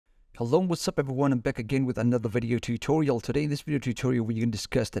Hello, what's up everyone? I'm back again with another video tutorial. Today in this video tutorial we're going to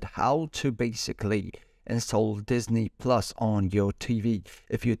discuss that how to basically install Disney Plus on your TV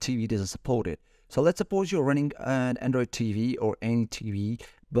if your TV doesn't support it. So let's suppose you're running an Android TV or any TV,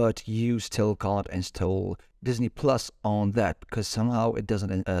 but you still can't install Disney Plus on that because somehow it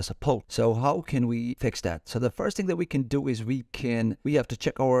doesn't support. So how can we fix that? So the first thing that we can do is we have to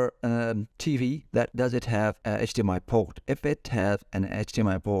check our TV that does it have a HDMI port. If it has an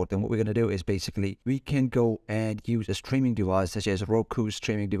HDMI port, then what we're going to do is basically we can go and use a streaming device such as Roku's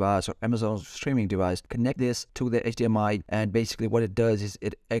streaming device or Amazon's streaming device, connect this to the HDMI, and basically what it does is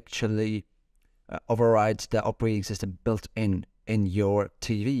it actually overrides the operating system built in your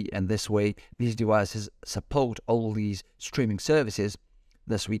TV, and this way these devices support all these streaming services.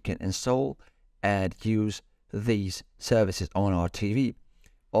 Thus we can install and use these services on our TV.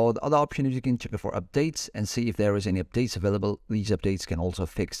 Or the other option is you can check for updates and see if there is any updates available. These updates can also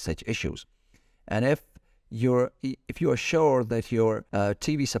fix such issues. And if you are sure that your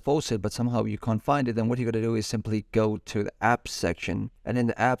TV supports it but somehow you can't find it, then what you're going to do is simply go to the app section, and in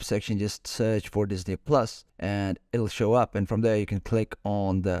the app section just search for Disney Plus and it'll show up, and from there you can click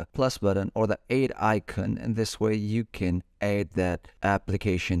on the plus button or the add icon, and this way you can add that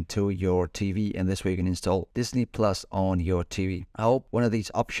application to your TV, and this way you can install Disney Plus on your TV. I hope one of these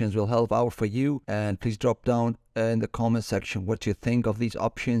options will help out for you, and please drop down in the comment section what you think of these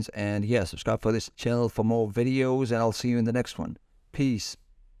options, and yeah, subscribe for this channel for more videos, and I'll see you in the next one. Peace.